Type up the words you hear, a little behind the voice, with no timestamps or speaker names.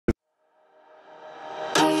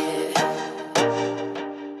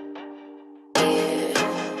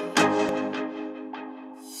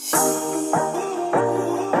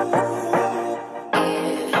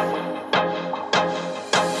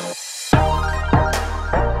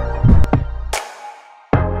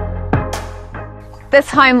This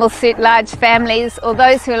home will suit large families or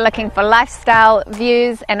those who are looking for lifestyle,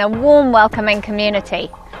 views and a warm, welcoming community.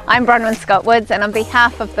 I'm Bronwyn Scott Woods, and on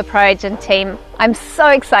behalf of the ProAgent team, I'm so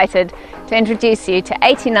excited to introduce you to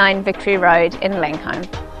 89 Victory Road in Laingholm.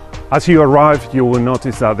 As you arrive, you will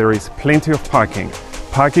notice that there is plenty of parking.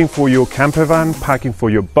 Parking for your campervan, parking for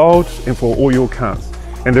your boat and for all your cars.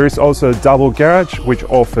 And there is also a double garage which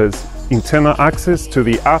offers internal access to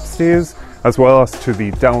the upstairs as well as to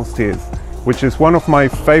the downstairs, which is one of my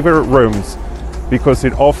favorite rooms because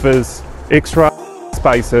it offers extra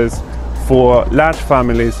spaces for large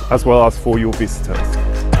families as well as for your visitors.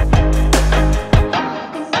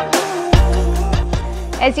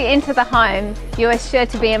 As you enter the home, you are sure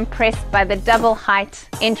to be impressed by the double height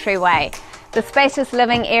entryway, the spacious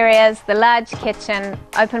living areas, the large kitchen,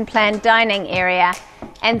 open plan dining area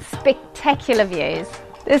and spectacular views.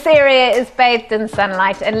 This area is bathed in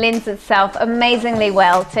sunlight and lends itself amazingly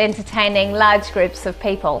well to entertaining large groups of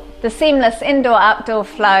people. The seamless indoor-outdoor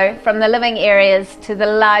flow from the living areas to the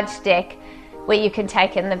large deck where you can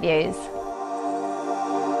take in the views.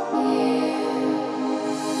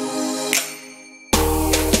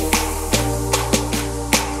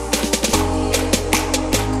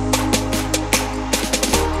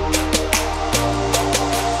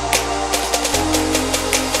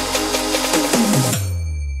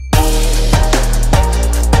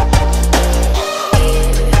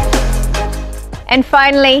 And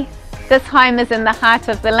finally, this home is in the heart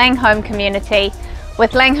of the Laingholm community,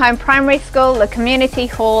 with Laingholm Primary School, the community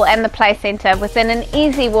hall and the play centre within an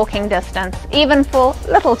easy walking distance, even for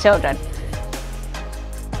little children.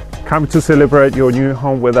 Come to celebrate your new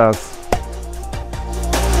home with us.